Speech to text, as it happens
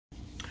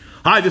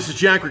Hi, this is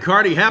Jack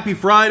Riccardi. Happy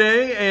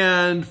Friday.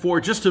 And for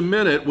just a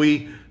minute,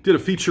 we did a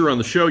feature on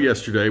the show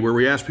yesterday where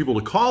we asked people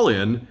to call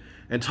in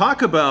and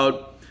talk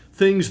about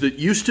things that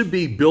used to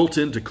be built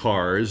into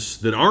cars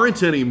that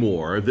aren't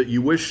anymore that you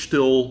wish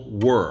still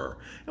were.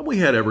 And we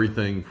had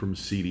everything from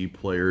CD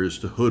players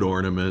to hood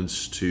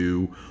ornaments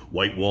to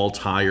white wall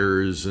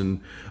tires, and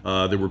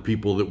there were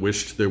people that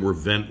wished there were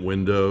vent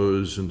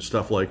windows and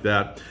stuff like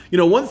that. You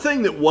know, one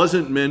thing that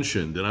wasn't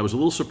mentioned, and I was a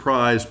little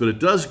surprised, but it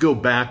does go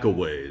back a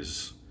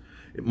ways.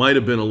 It might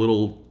have been a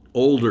little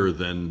older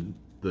than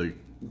the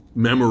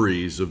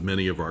memories of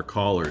many of our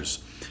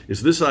callers,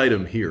 is this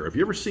item here. Have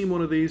you ever seen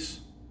one of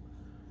these?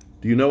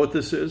 Do you know what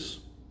this is?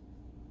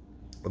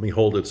 Let me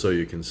hold it so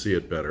you can see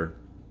it better.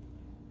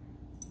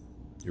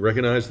 You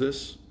recognize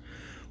this?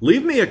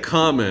 Leave me a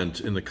comment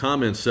in the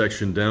comment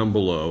section down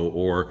below,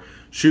 or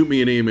shoot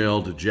me an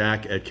email to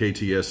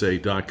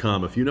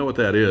jack@ktsa.com if you know what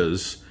that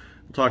is.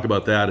 We'll talk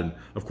about that, and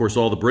of course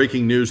all the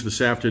breaking news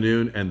this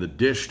afternoon and the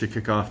dish to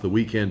kick off the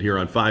weekend here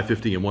on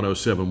 550 and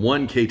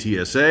 107.1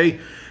 KTSA.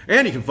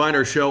 And you can find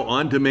our show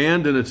on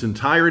demand in its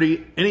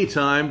entirety,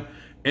 anytime,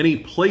 any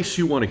place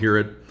you want to hear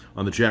it,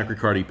 on the Jack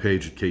Riccardi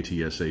page at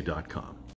ktsa.com.